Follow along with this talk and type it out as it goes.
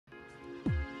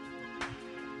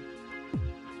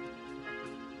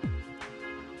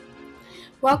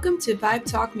Welcome to Vibe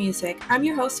Talk Music. I'm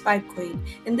your host, Vibe Queen.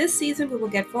 In this season, we will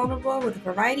get vulnerable with a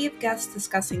variety of guests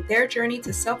discussing their journey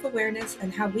to self awareness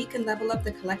and how we can level up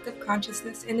the collective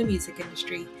consciousness in the music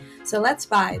industry. So let's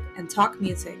vibe and talk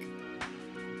music.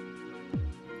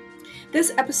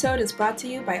 This episode is brought to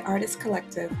you by Artist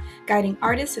Collective, guiding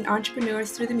artists and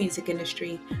entrepreneurs through the music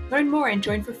industry. Learn more and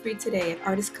join for free today at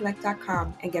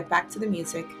artistcollect.com and get back to the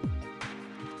music.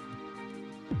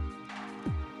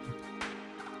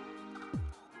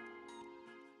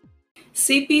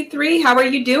 CP3, how are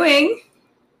you doing?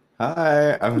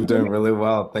 Hi, I'm doing really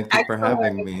well. Thank you for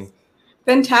having me.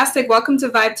 Fantastic. Welcome to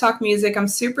Vibe Talk Music. I'm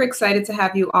super excited to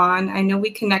have you on. I know we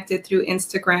connected through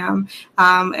Instagram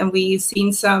and we've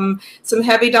seen some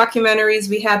heavy documentaries.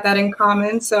 We had that in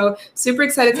common. So super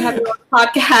excited to have you on the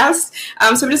podcast.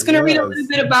 So I'm just going to read a little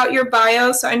bit about your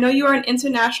bio. So I know you are an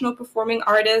international performing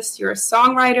artist, you're a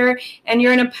songwriter, and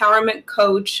you're an empowerment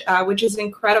coach, which is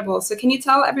incredible. So can you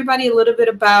tell everybody a little bit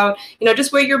about,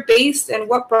 just where you're based and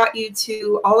what brought you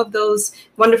to all of those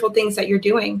wonderful things that you're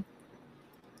doing?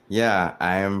 Yeah,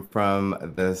 I am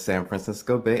from the San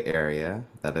Francisco Bay Area.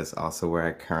 That is also where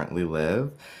I currently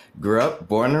live. Grew up,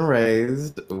 born and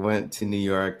raised, went to New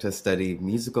York to study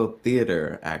musical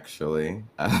theater, actually.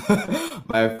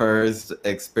 My first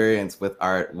experience with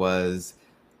art was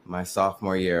my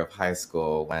sophomore year of high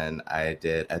school when I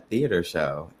did a theater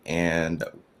show. And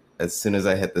as soon as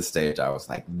I hit the stage, I was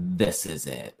like, this is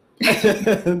it.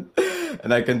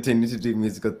 And I continued to do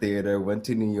musical theater, went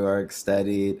to New York,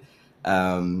 studied.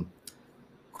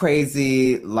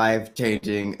 Crazy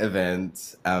life-changing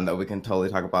events that we can totally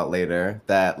talk about later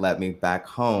that led me back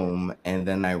home. And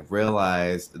then I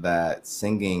realized that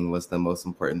singing was the most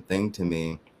important thing to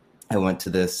me. I went to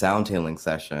this sound healing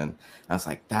session. I was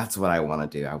like, that's what I want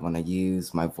to do. I want to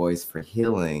use my voice for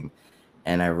healing.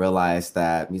 And I realized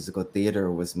that musical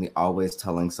theater was me always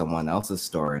telling someone else's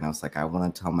story. And I was like, I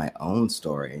want to tell my own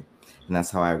story. And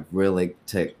that's how I really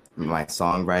took my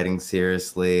songwriting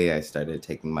seriously. I started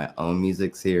taking my own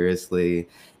music seriously.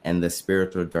 And the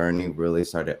spiritual journey really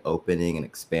started opening and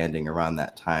expanding around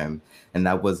that time. And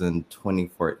that was in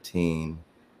 2014.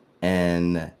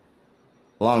 And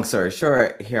long story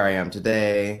short, here I am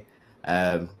today,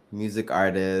 music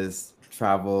artist,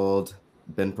 traveled,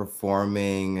 been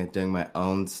performing, doing my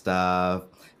own stuff,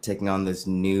 taking on this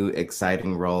new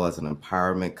exciting role as an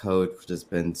empowerment coach, which has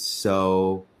been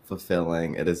so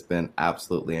fulfilling. It has been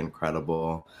absolutely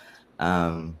incredible.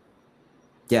 Yeah,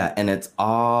 and it's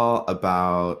all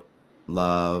about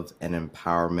love and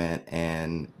empowerment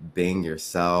and being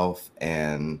yourself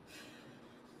and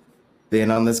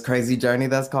being on this crazy journey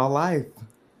that's called life.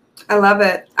 I love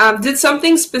it. Did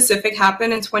something specific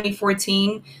happen in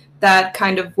 2014 that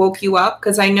kind of woke you up?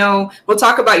 Because I know we'll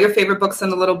talk about your favorite books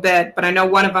in a little bit, but I know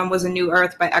one of them was A New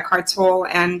Earth by Eckhart Tolle,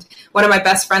 and one of my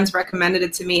best friends recommended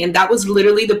it to me, and that was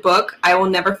literally the book I will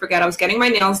never forget. I was getting my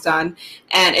nails done,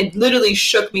 and it literally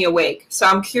shook me awake. So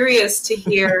I'm curious to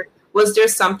hear, was there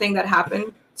something that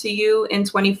happened to you in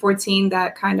 2014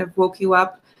 that kind of woke you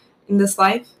up in this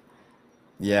life?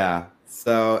 Yeah,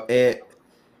 so it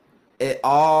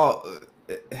all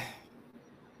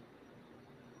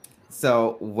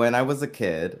so when I was a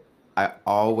kid, I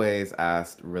always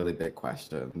asked really big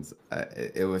questions.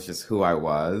 It was just who I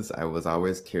was. I was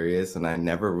always curious, and I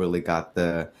never really got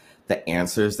the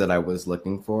answers that I was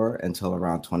looking for until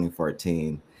around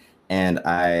 2014. And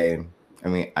I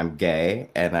mean, I'm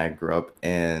gay, and I grew up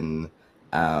in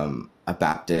a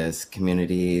Baptist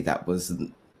community that was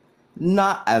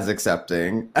not as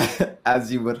accepting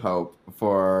as you would hope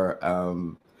for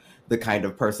the kind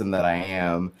of person that I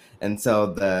am. And so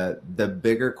the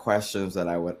bigger questions that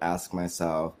I would ask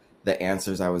myself, the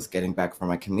answers I was getting back from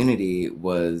my community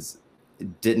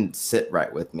didn't sit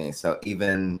right with me. So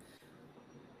even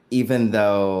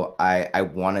though I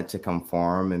wanted to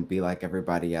conform and be like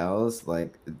everybody else,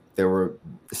 like there were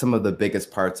some of the biggest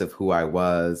parts of who I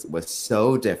was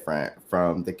so different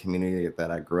from the community that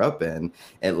I grew up in.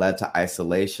 It led to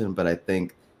isolation, but I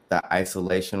think that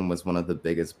isolation was one of the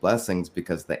biggest blessings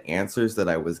because the answers that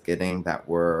I was getting that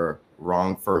were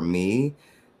wrong for me,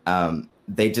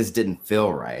 they just didn't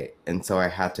feel right. And so I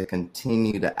had to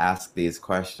continue to ask these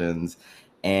questions.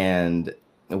 And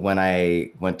when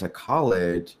I went to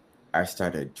college, I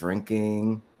started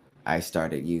drinking. I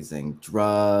started using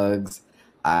drugs.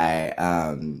 I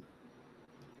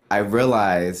I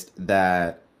realized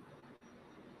that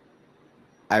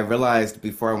I realized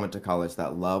before I went to college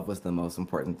that love was the most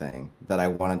important thing, that I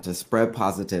wanted to spread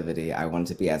positivity. I wanted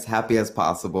to be as happy as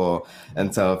possible.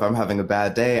 And so if I'm having a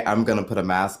bad day, I'm going to put a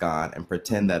mask on and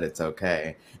pretend that it's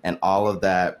okay. And all of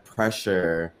that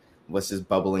pressure was just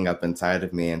bubbling up inside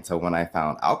of me. And so when I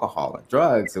found alcohol and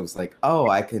drugs, it was like, oh,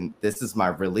 this is my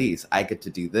release. I get to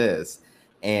do this.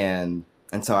 And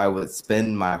so I would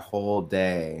spend my whole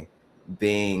day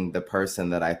being the person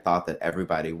that I thought that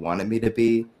everybody wanted me to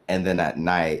be. And then at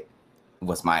night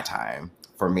was my time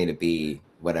for me to be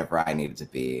whatever I needed to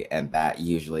be. And that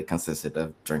usually consisted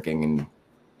of drinking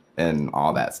and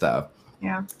all that stuff.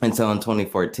 Yeah. And so in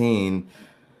 2014,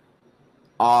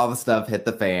 all the stuff hit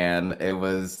the fan. It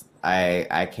was,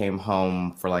 I came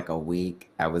home for like a week.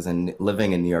 I was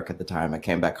living in New York at the time. I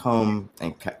came back home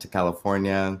and to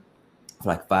California for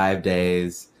like 5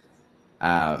 days.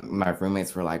 My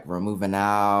roommates were like, we're moving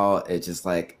out. It just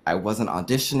like, I wasn't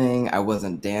auditioning. I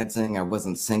wasn't dancing. I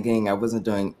wasn't singing. I wasn't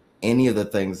doing any of the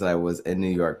things that I was in New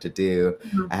York to do.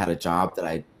 Mm-hmm. I had a job that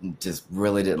I just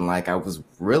really didn't like. I was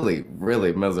really,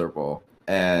 really miserable.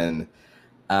 And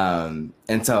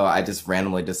so I just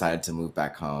randomly decided to move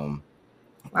back home.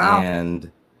 Wow.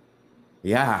 And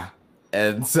yeah.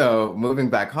 And so moving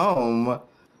back home,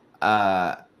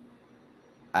 I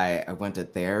went to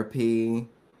therapy.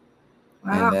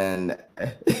 Wow. And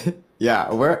then, yeah,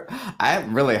 I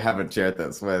really haven't shared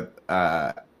this with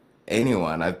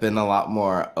anyone. I've been a lot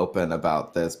more open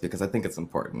about this because I think it's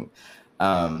important.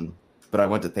 But I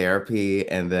went to therapy,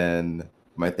 and then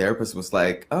my therapist was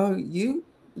like, "Oh,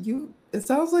 it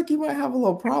sounds like you might have a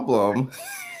little problem."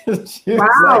 She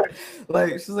Wow.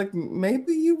 was she's like,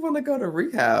 maybe you want to go to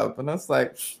rehab. And I was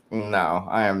like, no,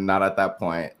 I am not at that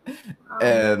point.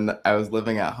 And I was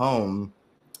living at home.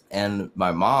 And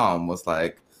my mom was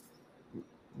like,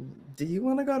 do you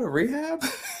want to go to rehab?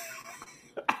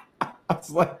 I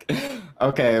was like,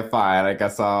 okay, fine. I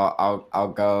guess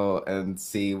I'll go and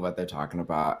see what they're talking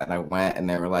about. And I went, and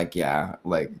they were like, yeah,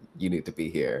 like, you need to be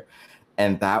here.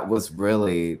 And that was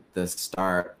really the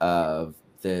start of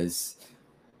this.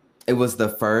 It was the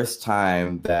first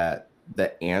time that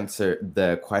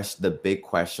the big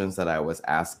questions that I was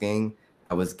asking,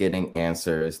 I was getting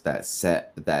answers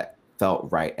that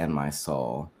felt right in my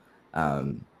soul.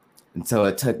 And so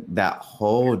it took that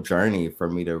whole journey for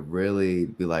me to really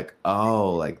be like,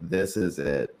 oh, like, this is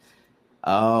it.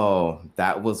 Oh,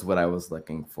 that was what I was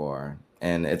looking for.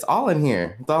 And it's all in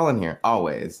here. It's all in here,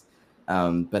 always.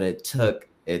 But it took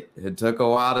a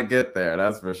while to get there,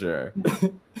 that's for sure.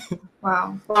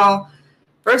 Wow. Well,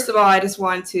 first of all, I just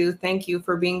want to thank you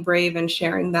for being brave and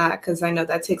sharing that, because I know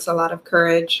that takes a lot of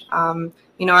courage.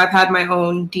 I've had my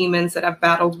own demons that I've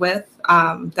battled with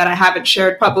that I haven't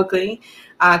shared publicly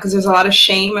because there's a lot of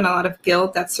shame and a lot of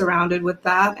guilt that's surrounded with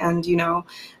that. And,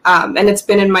 and it's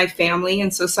been in my family.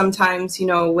 And so sometimes,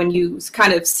 when you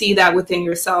kind of see that within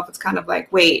yourself, it's kind of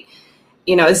like, wait,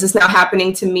 is this now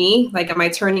happening to me? Like, am I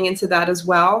turning into that as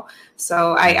well?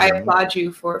 So I applaud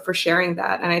you for sharing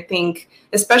that. And I think,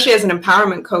 especially as an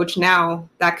empowerment coach now,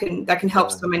 that can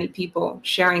help so many people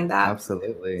sharing that.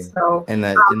 Absolutely. So, and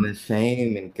the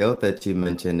shame and guilt that you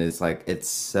mentioned is like, it's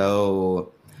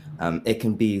so, it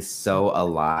can be so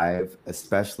alive,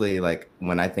 especially like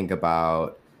when I think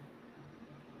about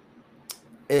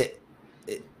it.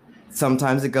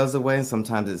 Sometimes it goes away and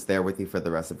sometimes it's there with you for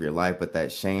the rest of your life. But that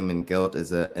shame and guilt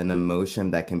is an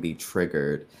emotion that can be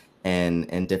triggered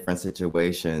in different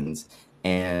situations.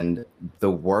 And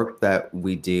the work that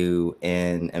we do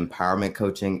in empowerment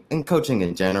coaching and coaching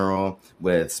in general,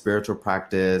 with spiritual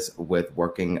practice, with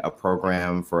working a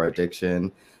program for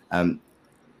addiction,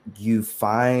 you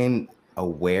find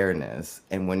awareness.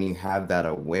 And when you have that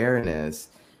awareness,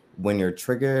 when you're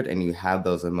triggered and you have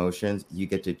those emotions, you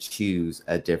get to choose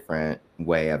a different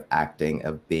way of acting,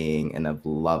 of being, and of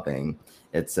loving.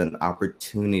 It's an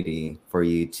opportunity for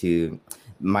you to,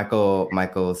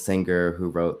 Michael Singer, who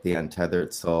wrote The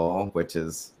Untethered Soul, which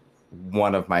is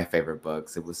one of my favorite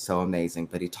books. It was so amazing.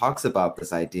 But he talks about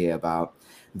this idea about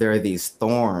there are these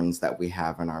thorns that we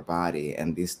have in our body,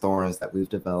 and these thorns that we've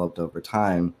developed over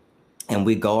time. And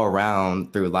we go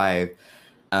around through life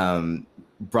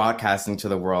broadcasting to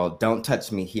the world, don't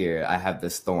touch me here, I have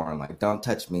this thorn, like, don't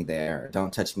touch me there,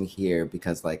 don't touch me here,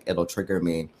 because like it'll trigger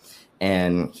me.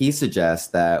 And he suggests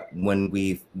that when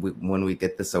we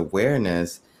get this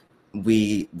awareness,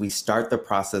 we start the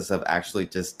process of actually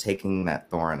just taking that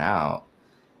thorn out.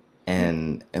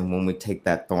 And when we take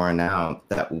that thorn out,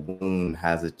 that wound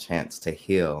has a chance to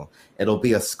heal. It'll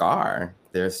be a scar,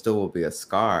 there still will be a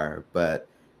scar, but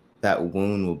that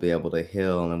wound will be able to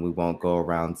heal, and we won't go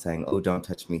around saying, oh, don't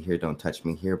touch me here, don't touch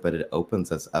me here. But it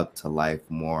opens us up to life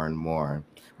more and more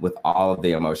with all of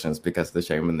the emotions, because the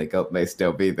shame and the guilt may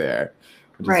still be there,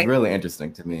 which is really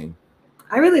interesting to me.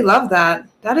 I really love that.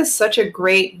 That is such a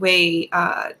great way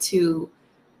to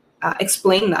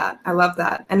explain that. I love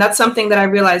that. And that's something that I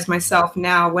realize myself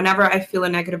now. Whenever I feel a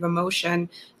negative emotion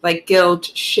like guilt,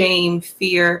 shame,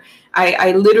 fear,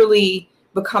 I literally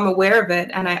become aware of it.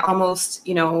 And I almost,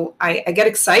 I get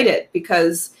excited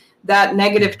because that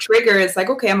negative trigger is like,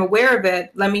 okay, I'm aware of it.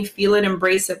 Let me feel it,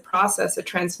 embrace it, process it,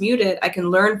 transmute it. I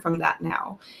can learn from that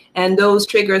now. And those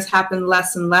triggers happen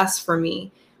less and less for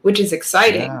me, which is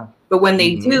exciting. Yeah. But when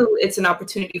they do, it's an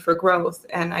opportunity for growth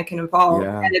and I can evolve.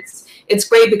 Yeah. And it's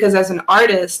great because as an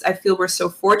artist, I feel we're so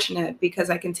fortunate because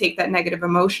I can take that negative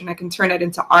emotion, I can turn it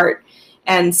into art.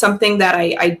 And something that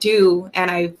I do,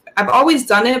 and I've always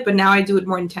done it, but now I do it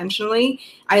more intentionally.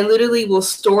 I literally will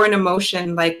store an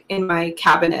emotion like in my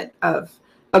cabinet of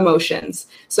emotions.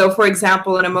 So for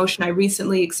example, an emotion I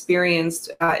recently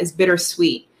experienced is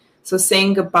bittersweet. So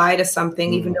saying goodbye to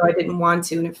something, even though I didn't want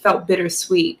to, and it felt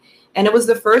bittersweet. And it was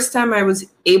the first time I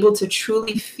was able to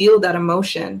truly feel that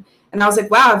emotion. And I was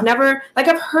like, wow,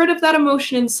 I've heard of that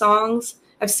emotion in songs.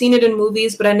 I've seen it in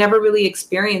movies, but I never really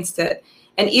experienced it.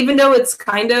 And even though it's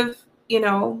kind of,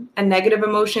 a negative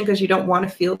emotion because you don't want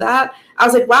to feel that, I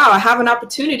was like, wow, I have an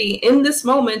opportunity in this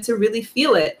moment to really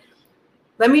feel it.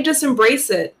 Let me just embrace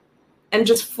it and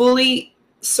just fully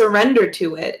surrender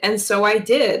to it. And so I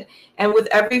did. And with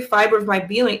every fiber of my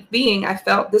being, I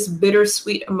felt this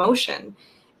bittersweet emotion.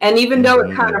 And even though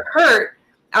it kind of hurt,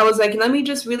 I was like, let me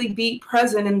just really be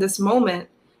present in this moment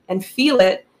and feel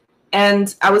it.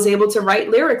 And I was able to write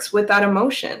lyrics with that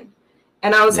emotion.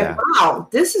 And I was like, wow,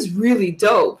 this is really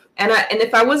dope. And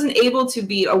if I wasn't able to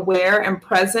be aware and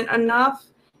present enough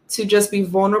to just be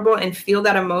vulnerable and feel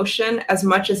that emotion as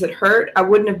much as it hurt, I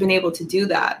wouldn't have been able to do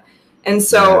that. And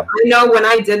so I know when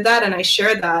I did that and I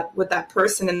shared that with that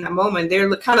person in that moment, they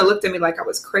kind of looked at me like I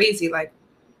was crazy, like,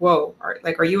 whoa,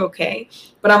 are you okay?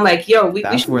 But I'm like, yo, we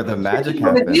should, where the magic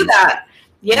happens. Do that.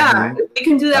 Yeah, we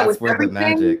can do that with everything. The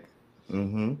magic.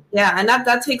 Yeah, and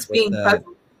that takes being present.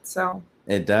 So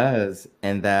it does.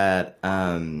 And that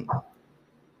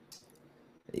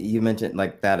you mentioned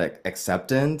like that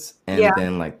acceptance and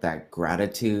then like that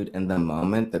gratitude in the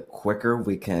moment. The quicker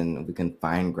we can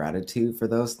find gratitude for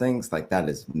those things, like that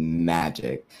is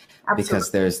magic. Absolutely.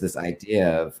 Because there's this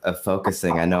idea of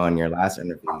focusing. I know in your last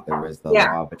interview there was the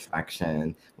law of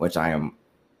attraction, which I am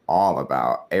all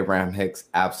about. Abraham Hicks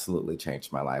absolutely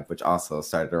changed my life, which also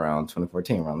started around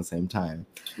 2014, around the same time.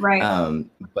 Right.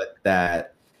 But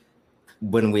that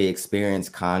when we experience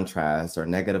contrast or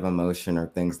negative emotion or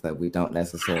things that we don't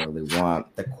necessarily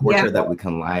want, the quicker that we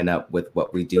can line up with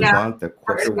what we do want, the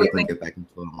quicker we can get back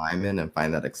into alignment and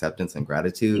find that acceptance and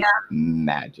gratitude.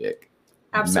 Magic.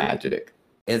 Absolutely. Magic.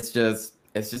 It's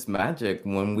just magic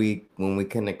when we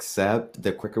can accept.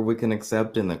 The quicker we can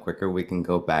accept and the quicker we can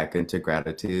go back into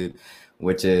gratitude,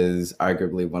 which is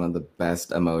arguably one of the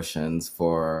best emotions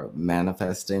for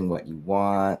manifesting what you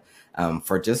want,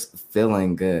 for just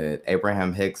feeling good.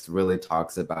 Abraham Hicks really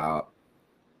talks about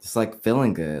just like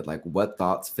feeling good, like what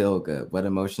thoughts feel good, what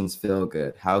emotions feel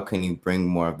good, how can you bring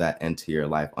more of that into your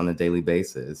life on a daily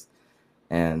basis?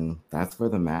 And that's where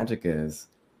the magic is.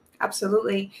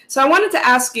 Absolutely. So I wanted to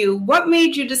ask you, what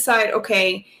made you decide,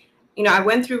 okay, I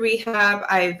went through rehab,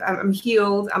 I'm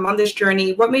healed, I'm on this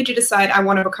journey. What made you decide I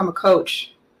want to become a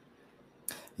coach?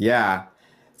 Yeah.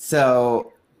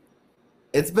 So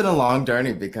it's been a long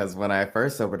journey because when I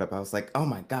first sobered up, I was like, oh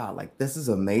my God, like this is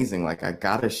amazing. Like I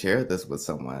gotta share this with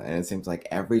someone. And it seems like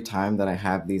every time that I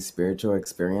have these spiritual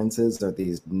experiences or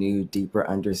these new, deeper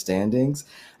understandings,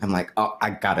 I'm like, oh,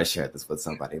 I gotta share this with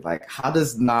somebody. Like, how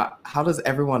does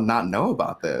everyone not know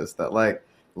about this? That like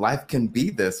life can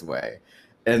be this way.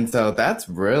 And so that's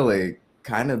really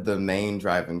kind of the main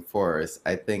driving force.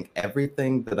 I think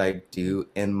everything that I do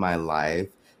in my life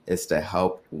is to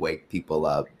help wake people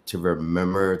up to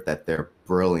remember that they're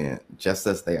brilliant just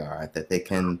as they are, that they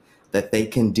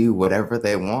can do whatever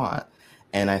they want.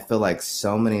 And I feel like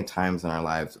so many times in our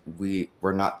lives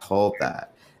we're not told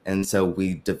that. And so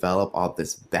we develop all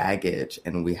this baggage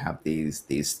and we have these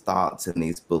thoughts and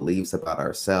these beliefs about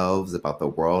ourselves, about the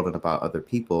world, and about other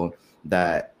people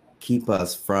that keep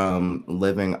us from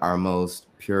living our most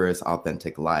purest,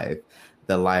 authentic life,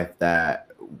 the life that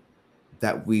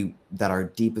our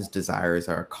deepest desires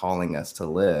are calling us to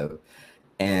live.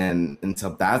 And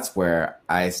so that's where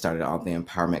I started all the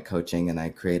empowerment coaching, and I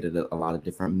created a lot of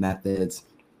different methods.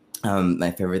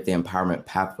 My favorite, the empowerment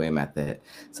pathway method.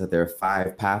 So there are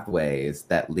 5 pathways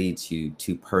that lead you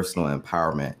to personal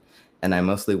empowerment. And I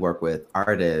mostly work with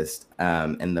artists.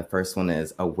 And the first one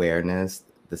is awareness.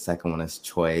 The second one is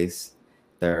choice.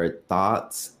 There are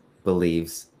thoughts,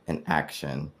 beliefs, and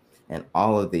action. And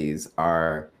all of these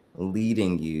are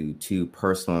leading you to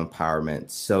personal empowerment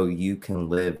so you can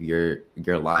live your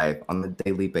life on a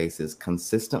daily basis,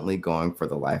 consistently going for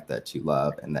the life that you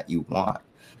love and that you want,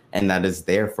 and that is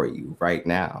there for you right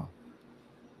now.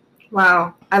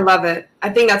 Wow, I love it. I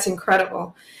think that's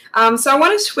incredible. So I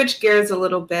want to switch gears a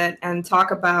little bit and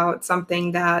talk about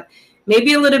something that may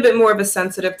be a little bit more of a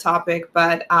sensitive topic,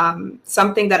 but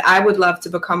something that I would love to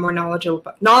become more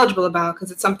knowledgeable about,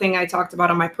 because it's something I talked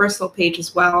about on my personal page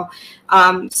as well.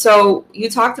 So you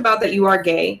talked about that you are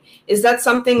gay. Is that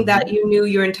something that you knew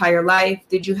your entire life?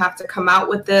 Did you have to come out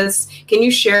with this? Can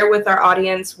you share with our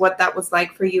audience what that was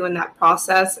like for you in that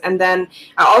process? And then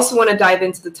I also want to dive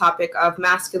into the topic of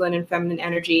masculine and feminine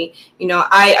energy. You know,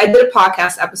 I did a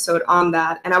podcast episode on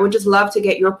that, and I would just love to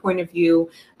get your point of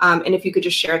view, and if you could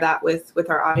just share that with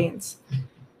our audience.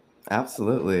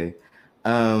 Absolutely.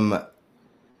 So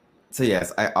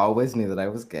yes, I always knew that I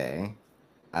was gay.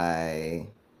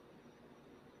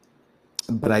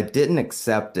 But I didn't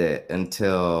accept it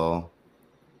until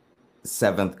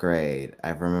 7th grade.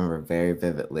 I remember very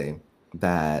vividly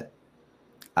that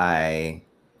I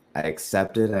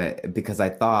accepted it because I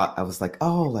thought, I was like,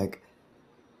 oh, like,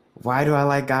 why do I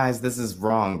like guys? This is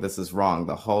wrong. This is wrong.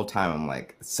 The whole time I'm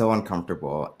like so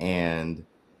uncomfortable. And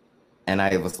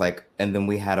I was like, and then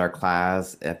we had our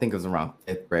class, I think it was around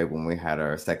 5th grade when we had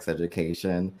our sex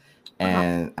education.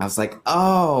 And I was like,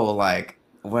 oh, like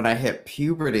when I hit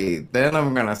puberty, then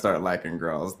I'm gonna start liking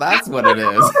girls. That's what it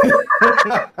is.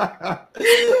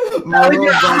 My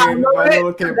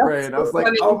little kid brain. I was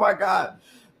like, oh my God.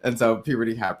 And so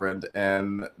puberty happened,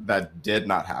 and that did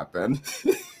not happen.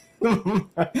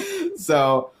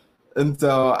 So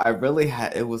I really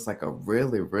had, it was like a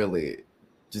really, really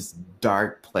just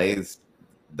dark place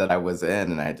that I was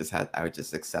in, and I would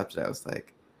just accept it. I was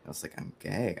like, I'm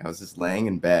gay. I was just laying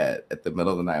in bed at the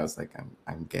middle of the night. I was like,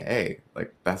 I'm gay.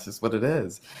 Like, that's just what it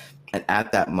is. And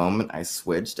at that moment I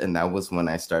switched, and that was when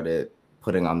I started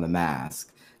putting on the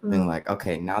mask, being like,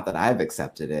 okay, now that I've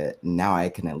accepted it, now I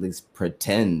can at least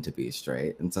pretend to be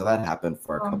straight. And so that happened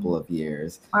for a couple of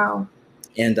years. Wow.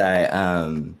 And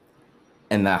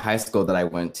in the high school that I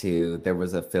went to, there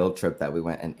was a field trip that we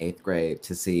went in 8th grade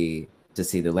to see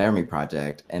the Laramie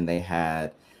Project, and they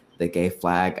had the gay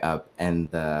flag up in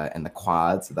the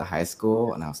quads of the high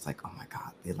school, and I was like, oh my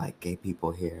God, they like gay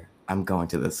people here. I'm going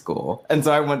to this school. And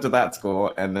so I went to that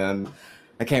school, and then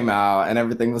I came out, and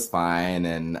everything was fine,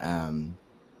 and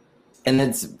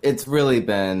it's really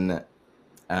been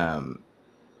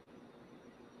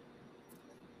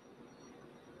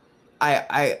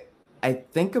I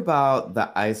think about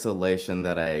the isolation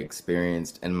that I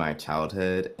experienced in my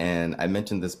childhood, and I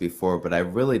mentioned this before, but I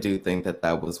really do think that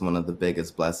that was one of the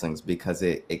biggest blessings, because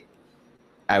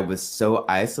I was so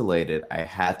isolated. I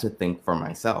had to think for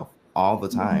myself all the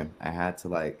time. I had to,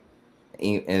 like,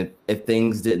 and if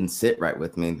things didn't sit right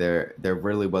with me, there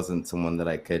really wasn't someone that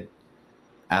I could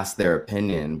ask their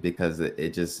opinion, because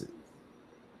it just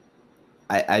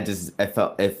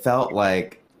it felt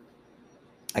like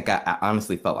I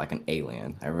honestly felt like an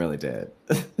alien. I really did.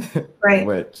 Right.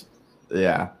 Which,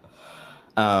 yeah.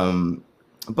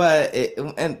 But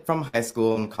and from high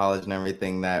school and college and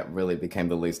everything, that really became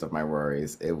the least of my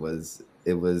worries. It was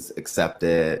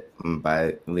accepted by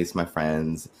at least my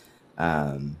friends.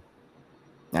 And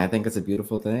I think it's a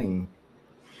beautiful thing.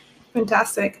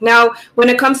 Fantastic. Now, when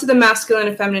it comes to the masculine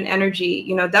and feminine energy,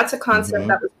 you know, that's a concept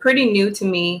that was pretty new to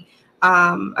me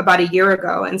about a year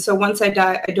ago. And so once I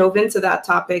dove into that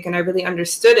topic and I really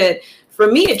understood it, for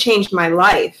me, it changed my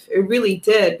life. It really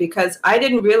did, because I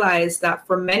didn't realize that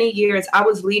for many years I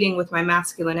was leading with my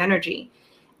masculine energy.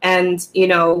 And, you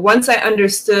know, once I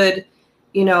understood,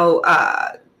 you know,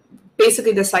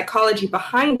 basically the psychology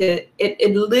behind it,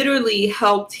 it literally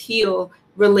helped heal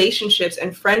relationships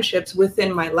and friendships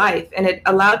within my life. And it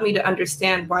allowed me to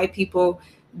understand why people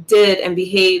did and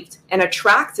behaved and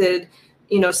attracted,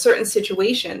 you know, certain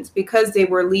situations, because they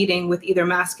were leading with either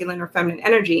masculine or feminine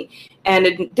energy. And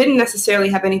it didn't necessarily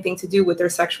have anything to do with their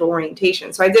sexual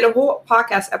orientation. So I did a whole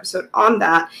podcast episode on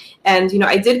that. And, you know,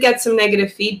 I did get some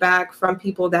negative feedback from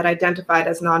people that identified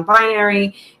as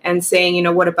non-binary and saying, you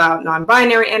know, what about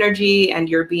non-binary energy? And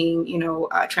you're being, you know,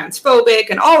 transphobic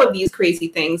and all of these crazy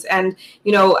things. And,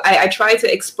 you know, I tried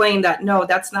to explain that, no,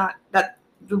 that's not, that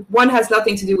one has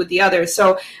nothing to do with the other.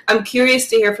 So I'm curious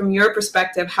to hear from your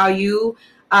perspective how you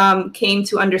came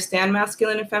to understand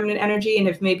masculine and feminine energy, and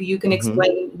if maybe you can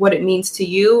explain what it means to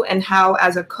you, and how,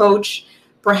 as a coach,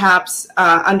 perhaps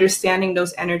understanding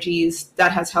those energies,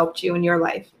 that has helped you in your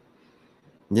life.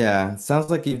 Yeah, sounds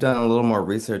like you've done a little more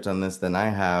research on this than I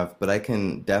have, but I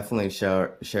can definitely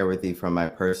share with you from my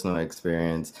personal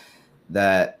experience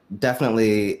that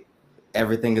definitely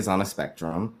everything is on a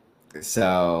spectrum.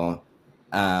 So,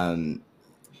 um,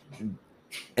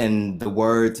 and the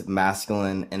words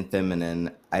masculine and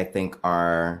feminine, I think,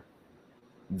 are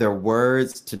they're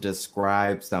words to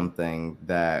describe something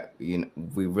that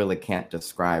we really can't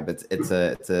describe. It's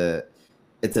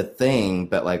a thing,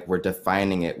 but like we're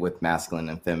defining it with masculine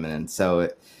and feminine. So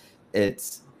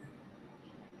it's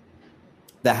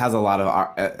that has a lot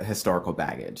of historical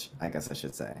baggage, I guess I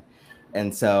should say.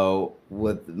 And so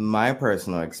with my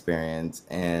personal experience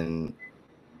and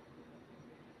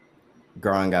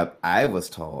growing up, I was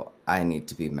told I need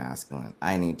to be masculine.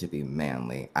 I need to be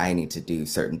manly. I need to do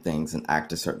certain things and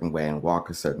act a certain way and walk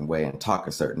a certain way and talk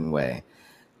a certain way.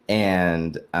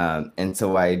 And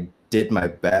so I did my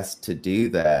best to do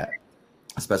that,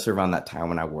 especially around that time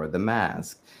when I wore the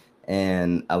mask.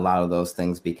 And a lot of those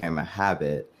things became a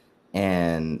habit.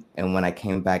 And when I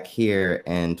came back here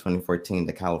in 2014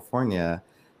 to California,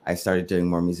 I started doing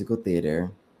more musical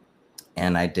theater,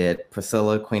 and I did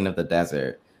Priscilla, Queen of the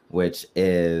Desert, which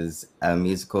is a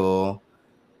musical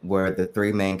where the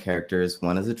three main characters,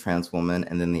 one is a trans woman,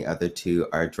 and then the other two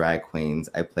are drag queens.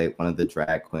 I played one of the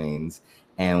drag queens,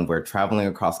 and we're traveling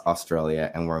across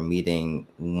Australia, and we're meeting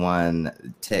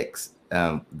one Tix.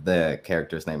 The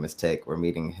character's name is Tick. We're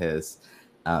meeting his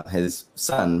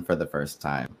son for the first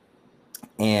time,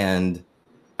 and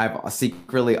I've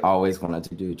secretly always wanted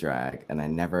to do drag, and I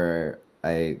never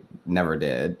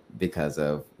did because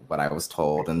of what I was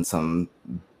told and some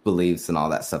beliefs and all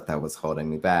that stuff that was holding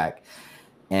me back.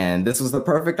 And this was the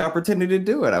perfect opportunity to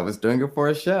do it. I was doing it for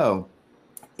a show,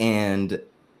 and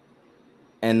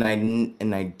and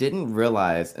I didn't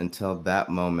realize until that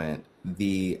moment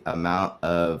the amount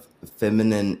of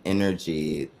feminine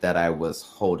energy that I was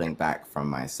holding back from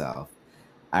myself.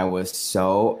 I was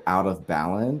so out of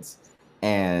balance,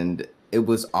 and it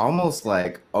was almost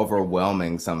like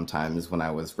overwhelming sometimes when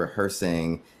I was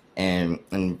rehearsing and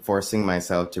forcing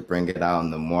myself to bring it out.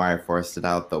 And the more I forced it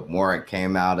out, the more it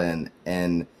came out, and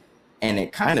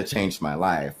it kind of changed my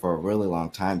life for a really long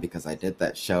time because I did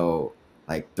that show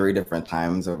like three different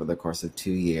times over the course of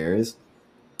 2 years.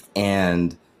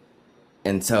 And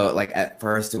and so like at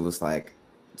first it was like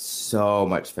so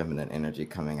much feminine energy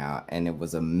coming out, and it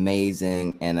was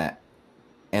amazing.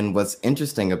 And what's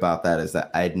interesting about that is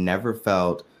that I'd never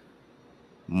felt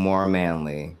more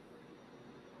manly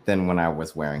than when I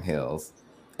was wearing heels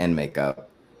and makeup,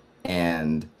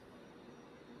 and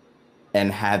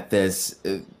had this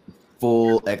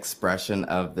full expression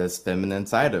of this feminine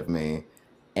side of me.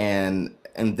 And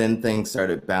then things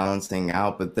started balancing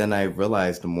out, but then I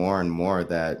realized more and more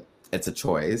that it's a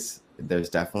choice. There's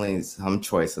definitely some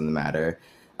choice in the matter,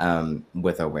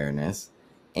 with awareness,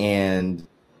 and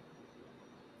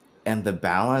the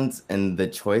balance and the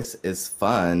choice is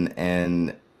fun.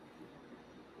 And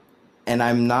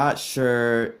I'm not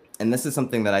sure, and this is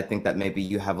something that I think that maybe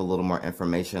you have a little more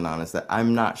information on, is that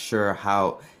I'm not sure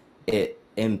how it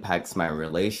impacts my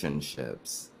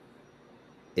relationships.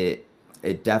 It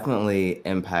definitely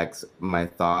impacts my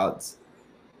thoughts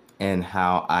and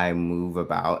how I move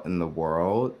about in the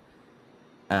world.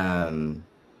 Um,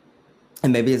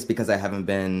 and maybe it's because I haven't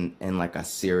been in like a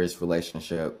serious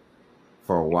relationship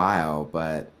for a while,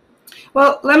 but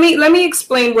Well, let me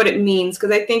explain what it means,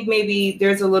 because I think maybe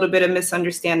there's a little bit of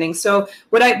misunderstanding. So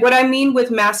what I mean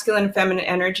with masculine and feminine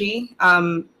energy,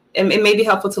 and it may be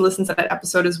helpful to listen to that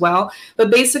episode as well. But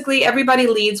basically, everybody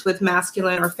leads with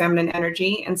masculine or feminine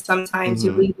energy, and sometimes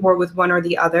you hmm lead more with one or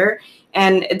the other.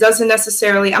 And it doesn't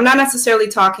necessarily. I'm not necessarily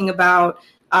talking about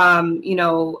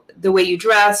the way you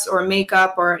dress or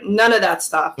makeup or none of that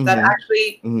stuff. That hmm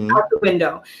actually hmm out the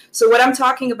window. So what I'm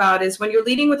talking about is when you're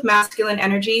leading with masculine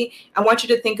energy, I want you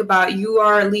to think about you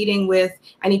are leading with,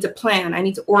 I need to plan, I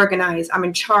need to organize, I'm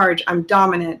in charge, I'm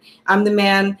dominant, I'm the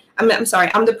man, I'm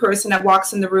sorry, I'm the person that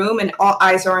walks in the room and all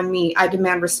eyes are on me. I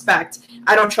demand respect.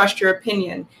 I don't trust your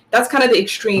opinion. That's kind of the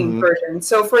extreme hmm version.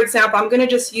 So for example, I'm going to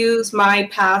just use my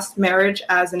past marriage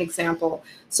as an example.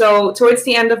 So towards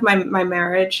the end of my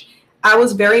marriage, I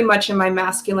was very much in my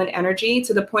masculine energy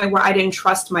to the point where I didn't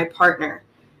trust my partner.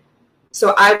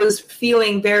 So I was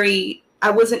feeling I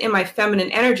wasn't in my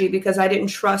feminine energy because I didn't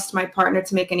trust my partner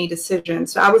to make any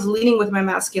decisions. So I was leading with my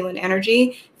masculine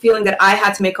energy, feeling that I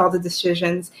had to make all the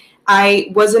decisions.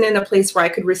 I wasn't in a place where I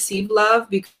could receive love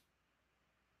because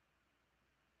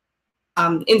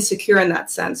insecure in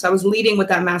that sense. So I was leading with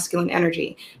that masculine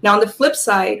energy. Now, on the flip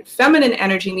side, feminine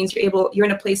energy means you're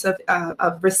in a place of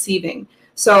receiving.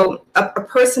 So a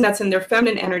person that's in their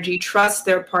feminine energy trusts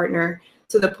their partner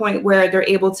to the point where they're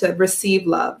able to receive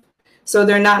love. So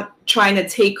they're not trying to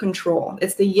take control.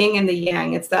 It's the yin and the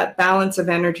yang. It's that balance of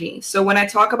energy. So when I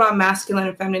talk about masculine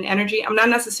and feminine energy, I'm not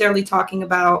necessarily talking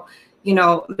about, you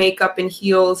know, makeup and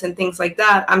heels and things like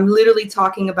that. I'm literally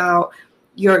talking about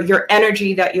your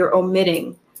energy that you're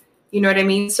omitting. You know what I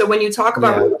mean? So when you talk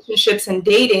about relationships and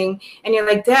dating, and you're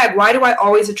like, Dad, why do I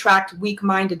always attract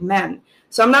weak-minded men?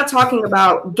 So I'm not talking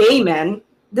about gay men.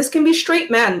 This can be straight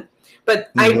men.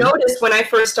 But I noticed when I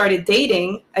first started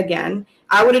dating again,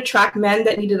 I would attract men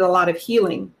that needed a lot of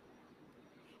healing.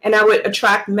 And I would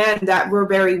attract men that were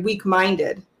very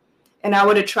weak-minded. And I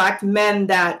would attract men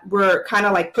that were kind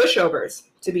of like pushovers,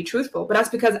 to be truthful. But that's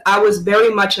because I was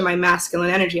very much in my masculine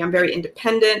energy. I'm very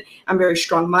independent. I'm very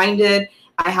strong-minded.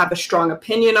 I have a strong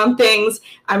opinion on things.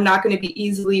 I'm not going to be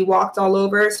easily walked all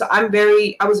over. So I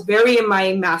was very in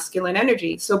my masculine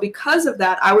energy. So because of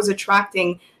that, I was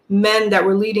attracting men that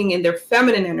were leading in their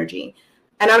feminine energy.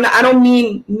 And I don't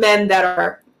mean men that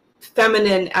are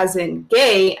feminine as in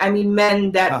gay. I mean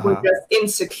men that were just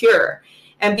insecure.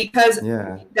 And because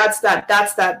that's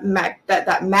that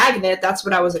magnet, that's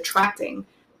what I was attracting.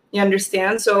 You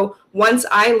understand? So once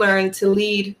I learned to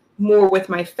lead more with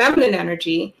my feminine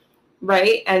energy,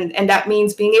 right? And that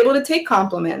means being able to take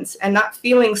compliments and not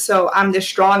feeling so I'm this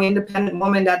strong, independent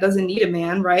woman that doesn't need a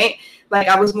man, right? Like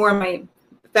I was more in my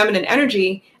feminine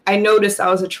energy. I noticed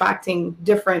I was attracting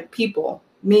different people,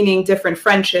 meaning different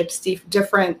friendships,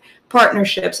 different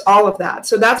partnerships, all of that.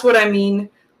 So that's what I mean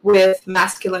with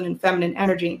masculine and feminine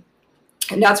energy.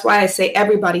 And that's why I say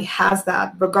everybody has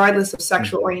that, regardless of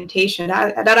sexual orientation.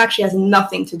 That actually has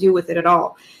nothing to do with it at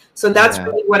all. So that's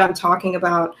really what I'm talking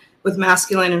about with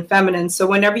masculine and feminine. So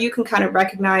whenever you can kind of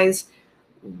recognize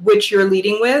which you're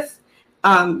leading with,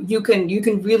 you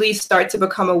can really start to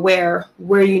become aware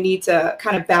where you need to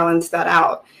kind of balance that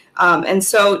out. And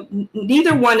so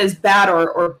neither one is bad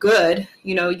or good.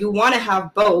 You know, you want to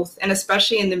have both. And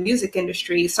especially in the music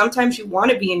industry, sometimes you want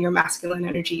to be in your masculine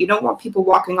energy. You don't want people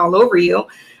walking all over you.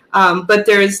 But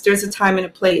there's a time and a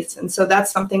place. And so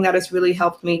that's something that has really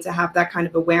helped me to have that kind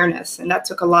of awareness. And that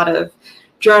took a lot of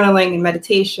journaling and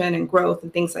meditation and growth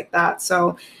and things like that.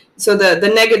 So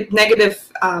the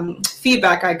negative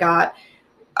feedback I got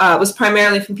was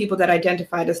primarily from people that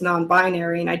identified as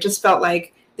non-binary. And I just felt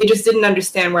like they just didn't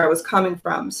understand where I was coming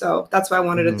from. So that's why I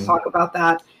wanted to talk about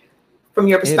that from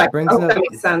your perspective. I hope that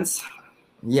makes sense.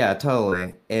 Yeah,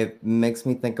 totally. It makes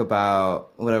me think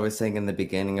about what I was saying in the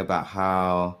beginning about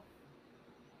how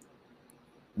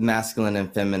masculine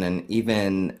and feminine,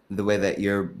 even the way that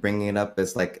you're bringing it up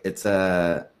is like it's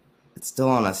still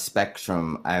on a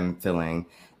spectrum, I'm feeling.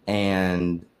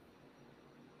 And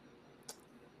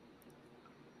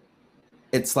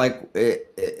it's like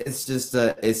it's just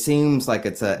it seems like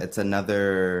it's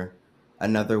another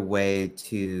way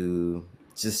to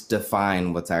just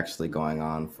define what's actually going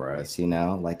on for us, you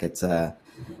know? Like it's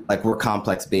like we're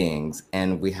complex beings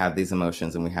and we have these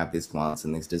emotions and we have these wants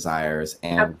and these desires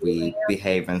and we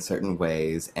behave in certain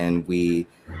ways and we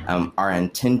our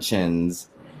intentions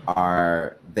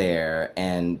are there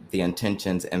and the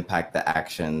intentions impact the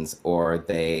actions or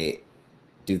they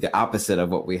do the opposite of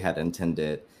what we had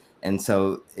intended. And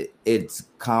so it's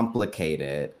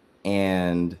complicated.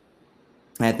 And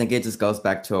I think it just goes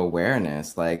back to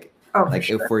awareness. Like,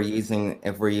 if we're using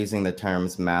the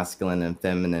terms masculine and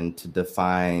feminine to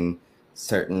define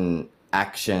certain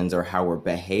actions or how we're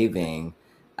behaving,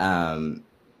 and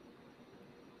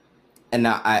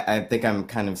now I think I'm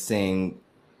kind of seeing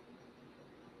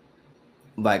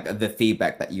like the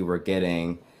feedback that you were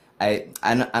getting. I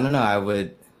don't know. I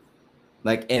would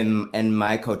like in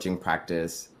my coaching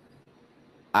practice,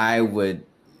 I would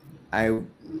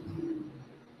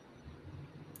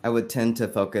tend to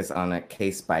focus on a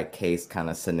case by case kind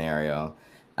of scenario,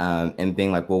 and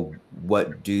being like, well,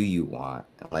 what do you want?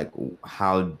 Like,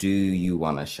 how do you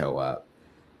want to show up?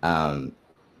 And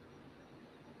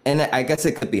I guess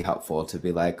it could be helpful to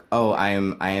be like, oh, I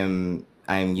am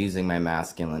using my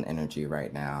masculine energy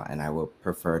right now, and I would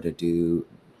prefer to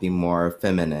be more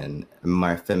feminine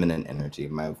energy,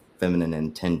 my feminine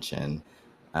intention,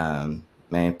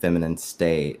 my feminine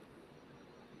state.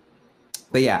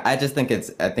 But yeah, I think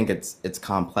it's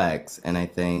complex, and I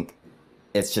think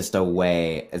it's just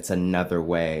it's another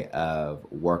way of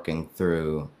working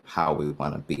through how we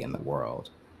want to be in the world.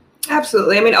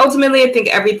 Absolutely. I mean, ultimately, I think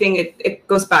everything, it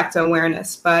goes back to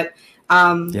awareness, but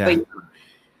the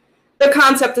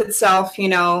concept itself, you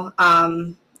know,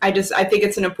 I think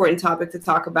it's an important topic to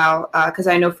talk about because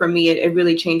I know for me, it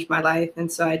really changed my life.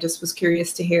 And so I just was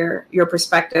curious to hear your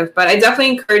perspective. But I definitely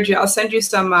encourage you. I'll send you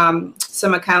some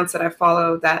accounts that I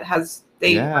follow that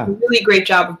do a really great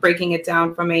job of breaking it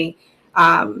down from a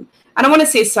I don't want to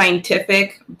say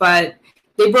scientific, but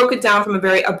they broke it down from a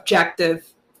very objective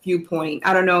viewpoint.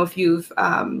 I don't know if you've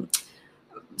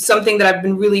something that I've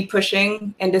been really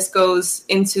pushing, and this goes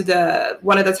into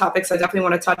one of the topics I definitely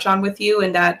want to touch on with you,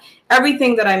 and that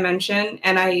everything that I mentioned,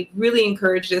 and I really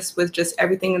encourage this with just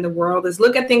everything in the world, is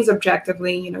look at things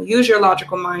objectively, use your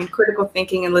logical mind, critical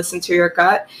thinking, and listen to your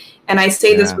gut. And I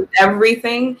say this with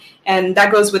everything, and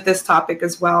that goes with this topic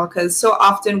as well, because so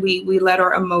often we let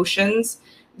our emotions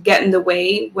get in the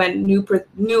way when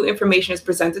new information is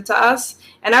presented to us.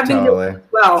 And I've been doing it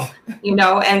well,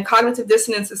 and cognitive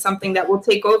dissonance is something that will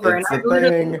take over. It's and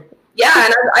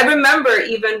I remember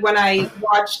even when I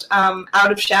watched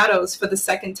Out of Shadows for the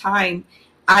second time,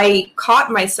 I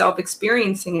caught myself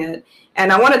experiencing it.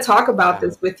 And I want to talk about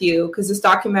this with you because this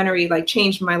documentary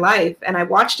changed my life. And I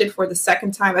watched it for the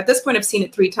second time. At this point, I've seen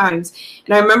it 3 times.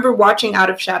 And I remember watching Out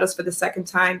of Shadows for the second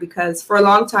time because for a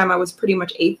long time, I was pretty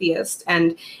much atheist.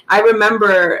 And I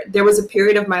remember there was a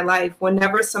period of my life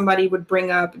whenever somebody would bring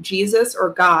up Jesus or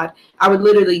God, I would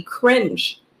literally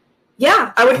cringe.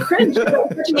 Yeah, I would cringe. I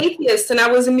was such an atheist. And I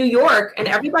was in New York and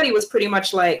everybody was pretty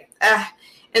much like,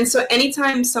 And so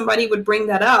anytime somebody would bring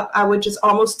that up, I would just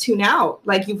almost tune out,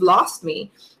 like, you've lost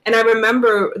me. And I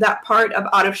remember that part of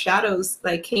Out of Shadows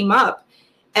came up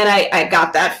and I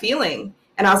got that feeling.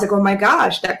 And I was like, oh my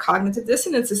gosh, that cognitive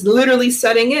dissonance is literally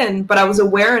setting in, but I was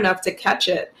aware enough to catch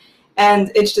it.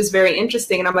 And it's just very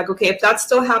interesting. And I'm like, okay, if that's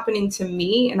still happening to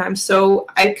me, and I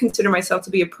consider myself to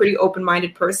be a pretty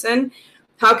open-minded person,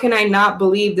 how can I not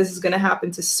believe this is going to happen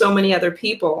to so many other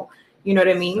people? You know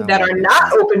what I mean? That are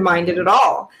not open-minded at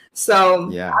all.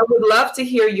 So I would love to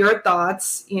hear your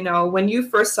thoughts. When you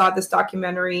first saw this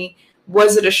documentary,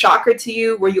 was it a shocker to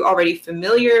you? Were you already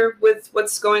familiar with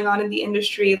what's going on in the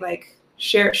industry?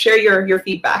 Share your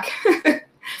feedback.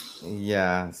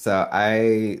 Yeah. So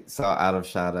I saw Out of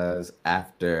Shadows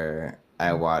after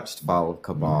I watched Fall of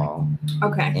Cabal.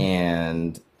 Okay.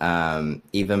 And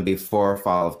even before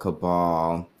Fall of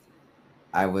Cabal,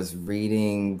 I was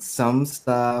reading some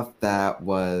stuff that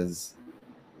was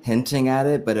hinting at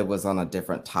it, but it was on a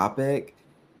different topic.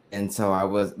 And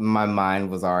so my mind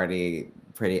was already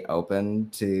pretty open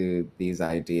to these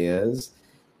ideas.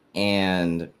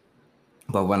 But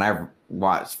when I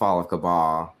watched Fall of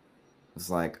Cabal, it was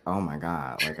like, oh my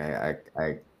God,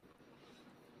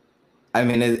 I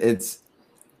mean,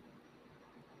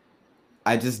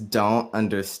 I just don't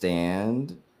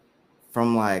understand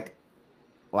from like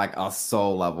a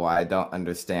soul level. I don't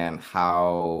understand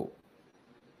how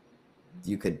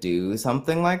you could do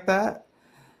something like that.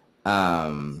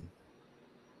 And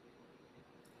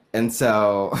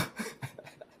so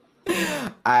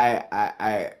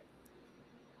I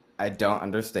don't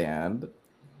understand,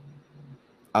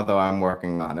 although I'm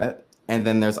working on it. And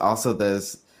then there's also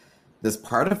this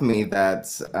part of me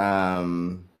that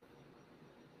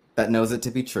knows it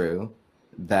to be true,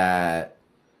 that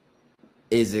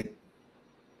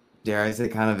dare I say,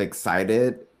 kind of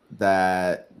excited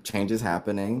that change is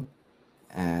happening,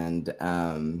 and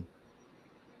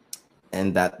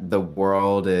that the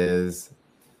world is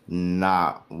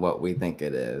not what we think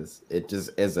it is. It just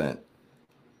isn't.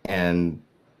 And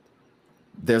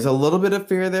there's a little bit of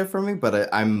fear there for me, but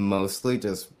I'm mostly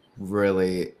just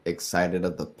really excited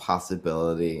of the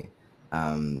possibility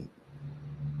that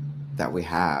we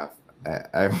have.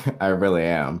 I really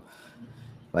am.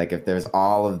 If there's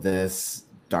all of this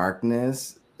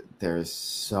darkness, there's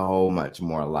so much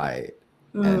more light.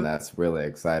 And that's really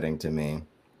exciting to me.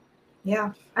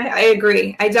 Yeah, I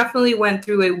agree. I definitely went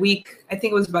through a week, I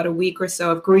think it was about a week or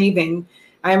so, of grieving.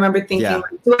 I remember thinking,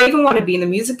 do I even want to be in the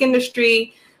music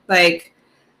industry?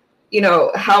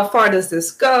 How far does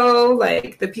this go?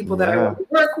 The people that I want to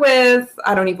work with,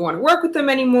 I don't even want to work with them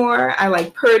anymore.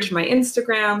 I purged my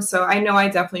Instagram. So I know I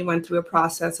definitely went through a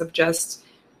process of just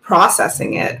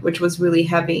processing it, which was really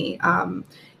heavy. I'm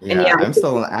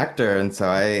still an actor, and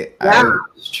so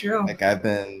it's true. I've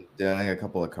been doing a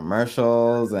couple of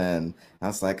commercials, and I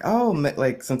was like,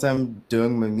 since I'm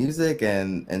doing my music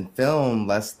and film,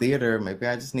 less theater, maybe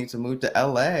I just need to move to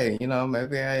LA. And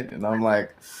I'm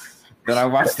like, then I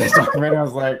watched this documentary, I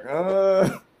was like,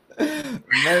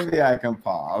 maybe I can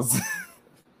pause.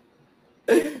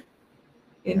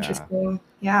 Interesting.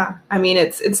 Yeah. I mean,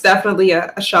 it's definitely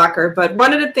a shocker. But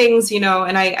one of the things, and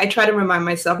I try to remind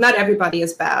myself, not everybody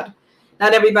is bad.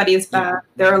 Not everybody is bad.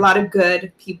 There are a lot of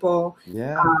good people.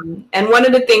 Yeah. And one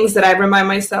of the things that I remind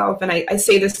myself, and I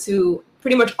say this to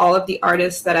pretty much all of the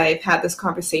artists that I've had this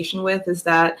conversation with, is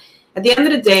that at the end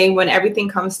of the day, when everything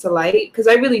comes to light, because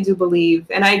I really do believe,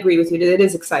 and I agree with you, that it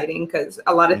is exciting because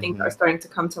a lot of things are starting to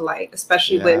come to light,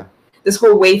 especially with this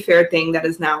whole Wayfair thing that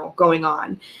is now going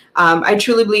on. I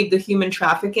truly believe the human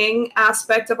trafficking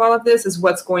aspect of all of this is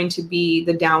what's going to be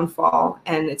the downfall,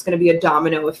 and it's going to be a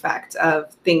domino effect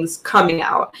of things coming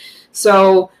out.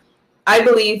 So I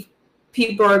believe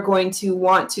people are going to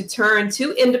want to turn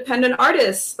to independent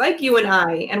artists like you and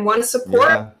I and want to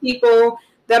support people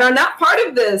that are not part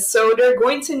of this. So they're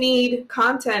going to need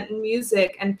content and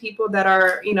music and people that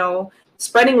are, you know,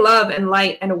 spreading love and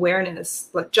light and awareness,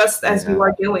 just as you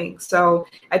are doing. So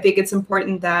I think it's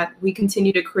important that we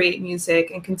continue to create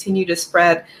music and continue to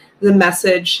spread the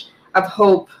message of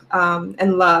hope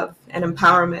and love and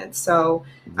empowerment. So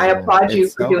I applaud you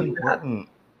for doing that.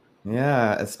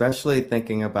 Yeah, especially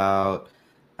thinking about,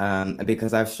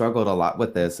 because I've struggled a lot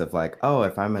with this of like, oh,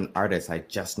 if I'm an artist, I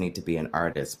just need to be an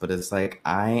artist. But it's like,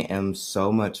 I am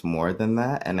so much more than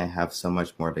that, and I have so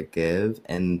much more to give.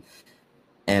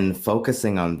 And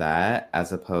focusing on that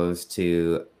as opposed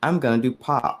to, I'm going to do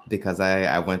pop because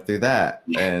I went through that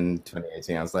in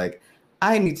 2018. I was like,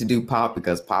 I need to do pop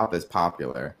because pop is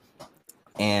popular.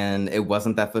 And it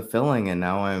wasn't that fulfilling. And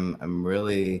now I'm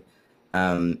really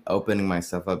opening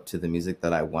myself up to the music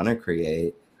that I want to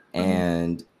create,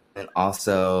 and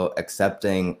also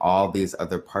accepting all these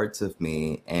other parts of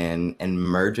me and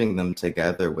merging them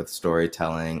together with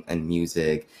storytelling and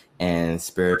music and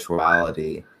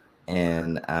spirituality.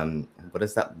 And what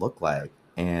does that look like?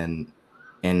 And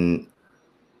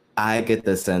I get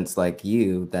the sense, like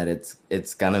you, that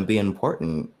it's gonna be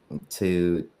important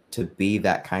to be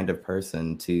that kind of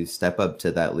person, to step up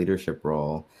to that leadership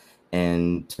role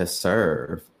and to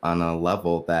serve on a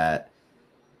level that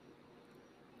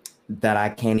I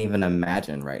can't even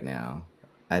imagine right now.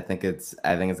 I think it's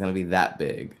going to be that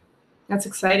big. That's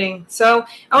exciting. So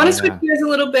I want to switch gears a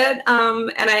little bit,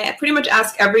 and I pretty much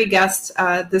ask every guest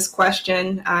this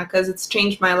question because it's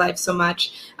changed my life so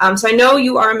much. So I know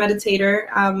you are a meditator.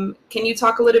 Can you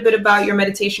talk a little bit about your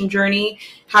meditation journey,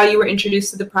 how you were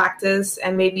introduced to the practice,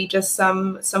 and maybe just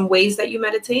some ways that you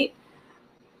meditate?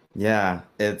 Yeah,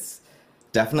 it's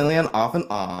definitely an off and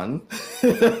on.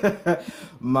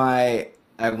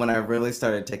 When I really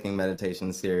started taking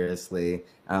meditation seriously,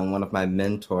 one of my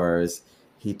mentors,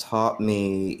 he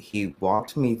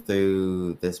walked me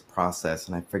through this process,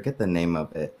 and I forget the name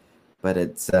of it, but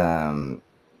it's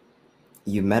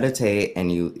you meditate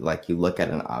and you look at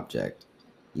an object,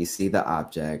 you see the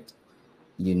object,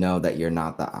 you know that you're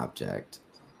not the object,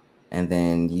 and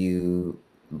then you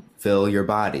feel your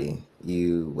body,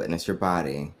 you witness your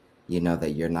body, you know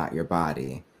that you're not your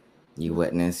body. You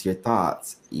witness your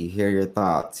thoughts, you hear your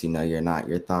thoughts, you know you're not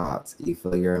your thoughts. You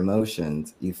feel your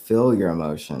emotions, you feel your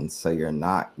emotions, so you're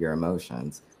not your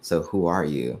emotions. So who are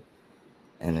you?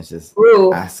 And it's just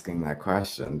asking that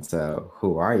question. So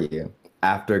who are you?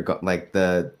 After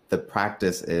the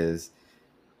practice is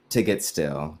to get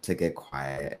still, to get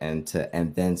quiet, and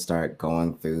then start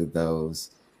going through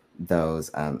those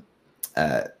the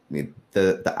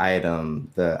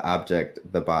item, the object,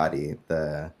 the body,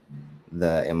 the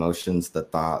emotions, the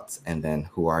thoughts, and then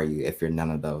who are you if you're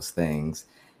none of those things.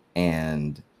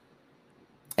 And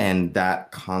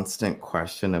that constant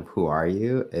question of who are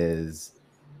you is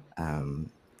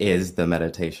the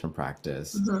meditation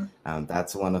practice.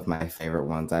 That's one of my favorite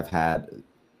ones. I've had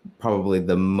probably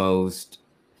the most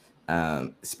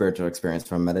spiritual experience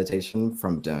from meditation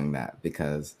from doing that,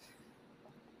 because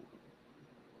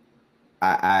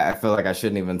I feel like I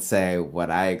shouldn't even say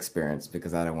what I experienced,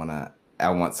 because I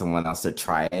want someone else to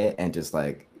try it and just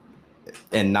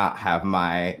and not have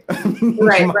my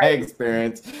my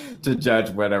experience to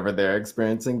judge whatever they're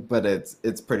experiencing, but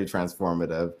it's pretty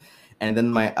transformative. And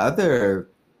then my other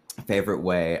favorite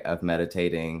way of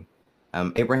meditating,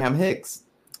 Abraham Hicks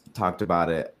talks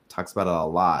about it a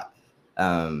lot.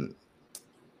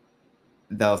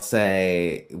 They'll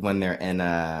say when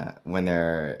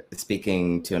they're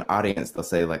speaking to an audience, they'll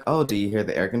say like, "Oh, do you hear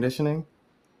the air conditioning?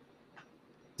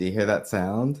 Do you hear that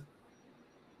sound?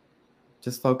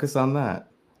 Just focus on that.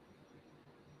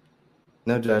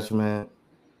 No judgment.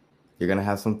 You're going to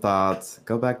have some thoughts.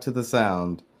 Go back to the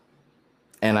sound."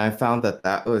 And I found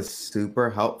that was super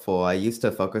helpful. I used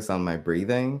to focus on my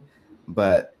breathing,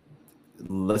 but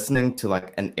listening to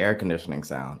an air conditioning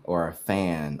sound or a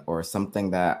fan or something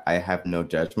that I have no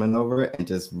judgment over and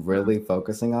just really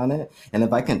focusing on it. And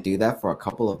if I can do that for a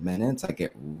couple of minutes, I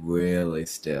get really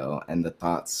still and the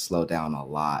thoughts slow down a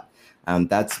lot.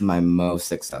 That's my most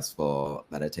successful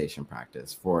meditation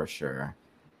practice for sure.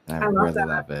 And I really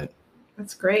love it.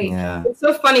 That's great. Yeah. It's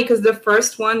so funny because the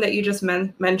first one that you just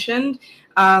mentioned,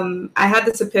 I had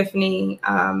this epiphany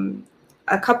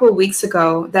a couple of weeks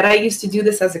ago that I used to do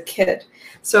this as a kid.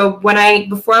 So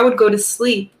before I would go to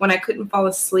sleep, when I couldn't fall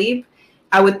asleep,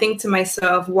 I would think to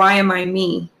myself, why am I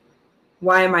me?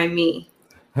 Why am I me?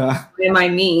 Why am I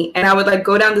me? And I would like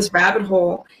go down this rabbit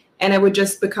hole, and it would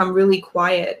just become really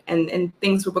quiet, and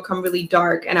things would become really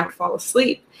dark, and I would fall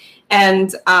asleep.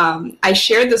 And I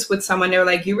shared this with someone. They were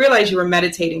like, you realize you were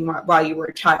meditating while you were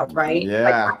a child, right? Like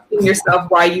Yeah. asking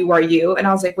yourself why you are you. And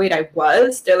I was like, wait, I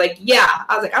was? They're like, yeah.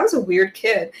 I was like, I was a weird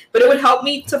kid, but it would help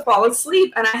me to fall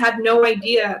asleep. And I had no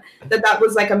idea that that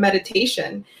was like a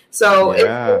meditation. So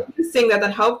Yeah. it's interesting that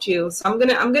that helped you. So I'm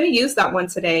gonna use that one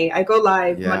today. I go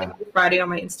live Monday Yeah. through Friday on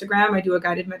my Instagram. I do a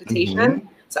guided meditation. Mhm.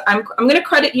 So I'm gonna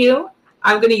credit you.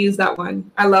 I'm gonna use that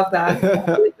one. I love that. That's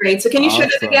really great. So can you share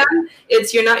that Awesome. again?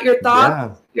 It's you're not your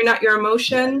thoughts, Yeah. you're not your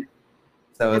emotion.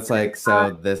 So it's like, Uh,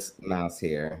 so this mouse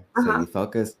here. So uh-huh. you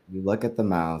focus, you look at the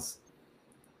mouse.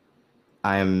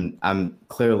 I'm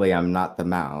clearly I'm not the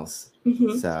mouse.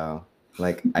 Mm-hmm. So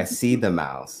like I see the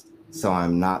mouse, so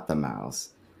I'm not the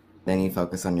mouse. Then you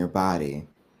focus on your body.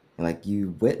 And like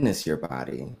you witness your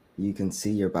body. You can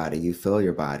see your body, you feel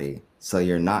your body, so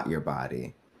you're not your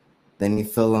body. Then you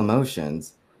feel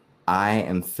emotions. I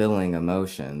am feeling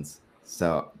emotions,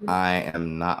 so I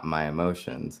am not my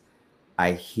emotions.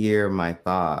 I hear my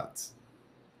thoughts,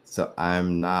 so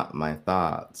I'm not my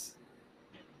thoughts.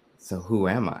 So who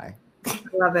am I? I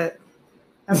love it.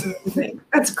 That's amazing.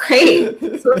 That's great.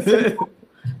 So simple.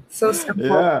 So simple.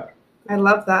 Yeah. I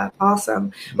love that.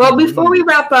 Awesome. Well, before we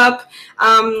wrap up,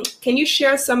 can you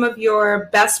share some of your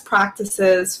best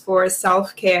practices for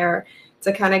self-care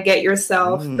to kind of get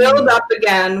yourself filled up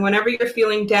again whenever you're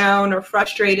feeling down or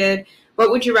frustrated?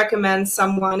 What would you recommend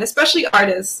someone, especially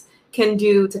artists, can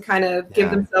do to kind of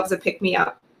give themselves a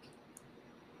pick-me-up?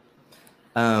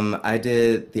 I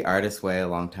did The Artist Way a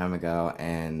long time ago,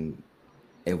 and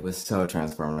it was so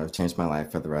transformative. It changed my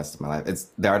life for the rest of my life.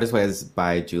 It's The Artist Way is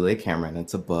by Julia Cameron.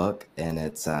 It's a book, and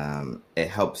it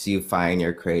helps you find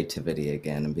your creativity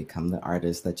again and become the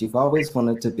artist that you've always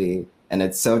wanted to be. And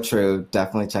it's so true.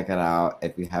 Definitely check it out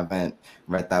if you haven't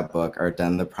read that book or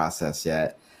done the process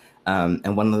yet.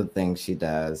 And one of the things she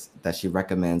does that she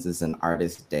recommends is an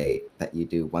artist date that you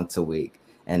do once a week.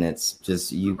 And it's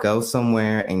just you go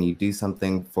somewhere and you do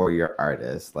something for your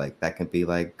artist. Like that could be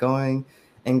like going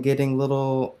and getting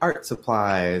little art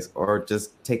supplies, or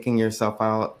just taking yourself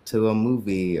out to a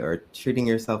movie, or treating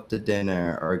yourself to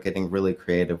dinner, or getting really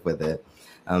creative with it.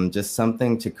 Just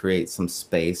something to create some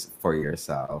space for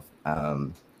yourself.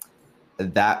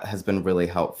 That has been really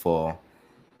helpful.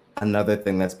 Another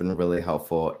thing that's been really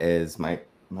helpful is my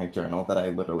journal that I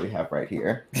literally have right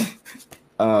here.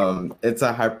 It's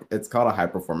called a high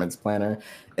performance planner.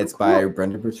 It's by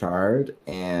Brendan Burchard,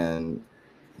 and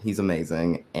he's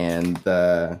amazing. And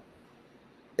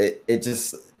it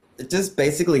just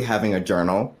basically having a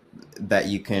journal that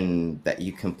you can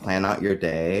plan out your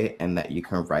day, and that you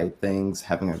can write things.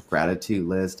 Having a gratitude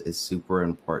list is super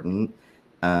important.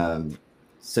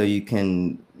 So you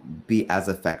can be as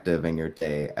effective in your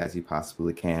day as you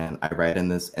possibly can. I write in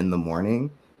the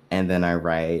morning, and then I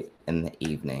write in the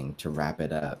evening to wrap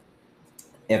it up.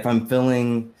 If I'm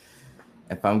going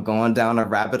down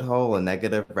a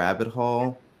negative rabbit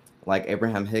hole, like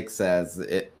Abraham Hicks says,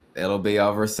 it'll be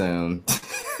over soon.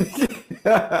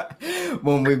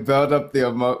 When we build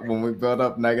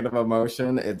up negative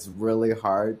emotion, it's really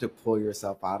hard to pull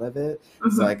yourself out of it.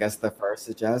 Mm-hmm. So I guess the first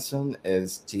suggestion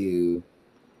is to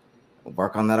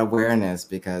work on that awareness,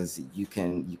 because you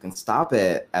can stop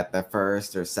it at the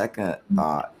first or second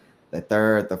thought. The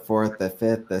third, the fourth, the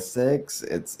fifth, the sixth,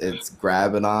 it's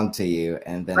grabbing onto you.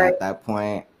 And then at that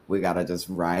point, we gotta just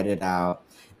ride it out.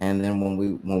 And then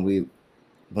when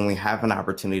we have an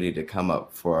opportunity to come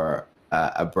up for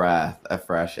a breath, a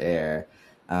fresh air,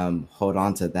 hold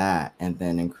on to that, and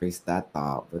then increase that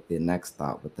thought with the next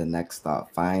thought, with the next thought.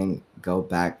 Go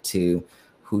back to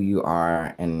who you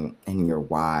are, and your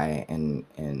why,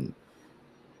 and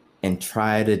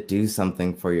try to do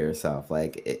something for yourself.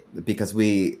 Because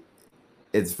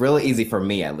it's really easy for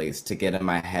me, at least, to get in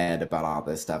my head about all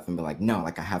this stuff and be like, no,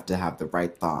 like I have to have the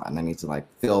right thought, and I need to like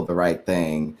feel the right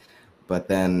thing. But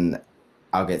then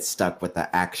I'll get stuck with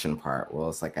the action part. Well,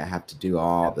 it's like I have to do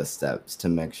all the steps to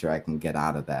make sure I can get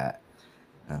out of that.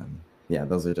 Yeah,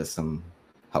 those are just some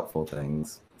helpful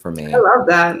things for me. I love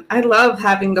that. I love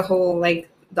having the whole like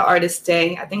the artist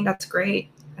day. I think that's great.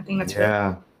 I think that's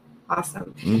really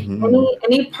awesome. Mm-hmm.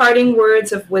 Any parting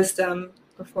words of wisdom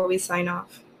before we sign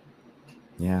off?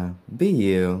 Yeah, be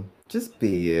you. Just be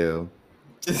you.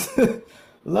 Just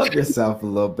love yourself a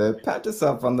little bit. Pat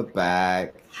yourself on the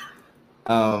back.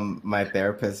 My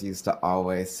therapist used to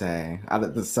always say,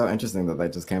 this is so interesting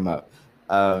that just came up.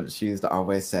 She used to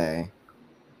always say,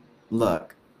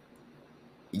 look,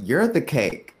 you're the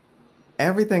cake,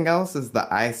 everything else is the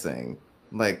icing.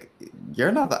 Like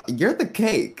you're the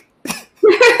cake.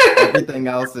 Everything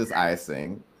else is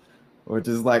icing, which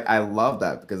is like I love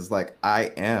that because like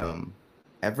I am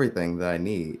everything that I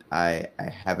need. I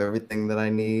have everything that I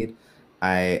need.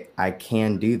 I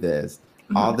can do this.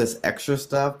 All Mhm. this extra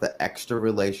stuff, the extra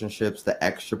relationships, the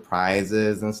extra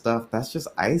prizes and stuff, that's just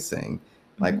icing.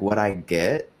 Like Mhm. what I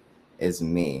get is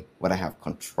me. What I have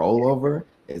control over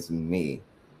is me.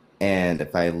 And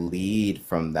if I lead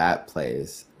from that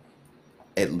place,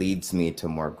 it leads me to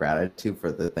more gratitude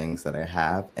for the things that I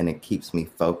have, and it keeps me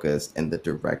focused in the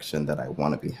direction that I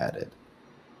want to be headed.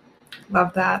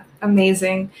 Love that.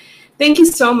 Amazing. Thank you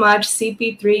so much,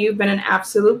 CP3. You've been an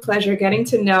absolute pleasure getting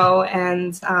to know,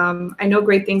 and I know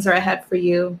great things are ahead for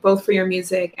you, both for your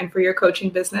music and for your coaching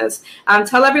business.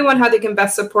 Tell everyone how they can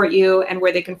best support you and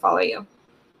where they can follow you.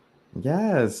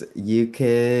 Yes, you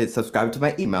could subscribe to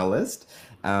my email list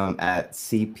at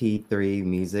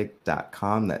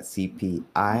cp3music.com. That's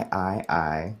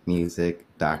CPIII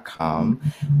music.com.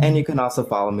 And you can also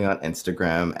follow me on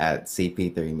Instagram at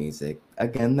CP3music.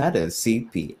 Again, that is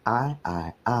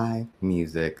CPIII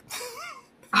music.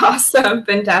 Awesome.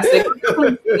 Fantastic. We'll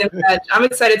definitely stay in touch. I'm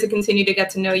excited to continue to get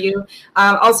to know you.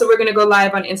 Also, we're going to go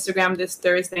live on Instagram this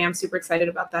Thursday. I'm super excited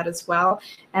about that as well.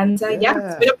 And yeah,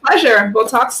 it's been Yeah, a pleasure. We'll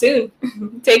talk soon.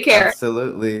 Take care.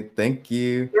 absolutely. Thank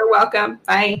you. You're welcome.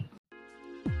 Bye.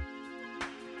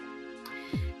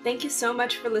 Thank you so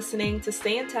much for listening. To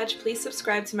stay in touch, please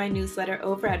subscribe to my newsletter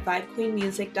over at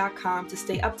vibequeenmusic.com to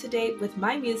stay up to date with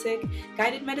my music,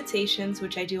 guided meditations,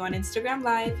 which I do on Instagram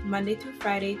Live, Monday through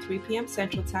Friday, 3 p.m.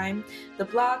 Central Time, the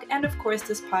blog, and of course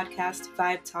this podcast,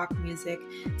 Vibe Talk Music.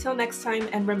 Till next time,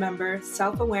 and remember,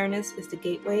 self-awareness is the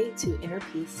gateway to inner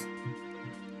peace.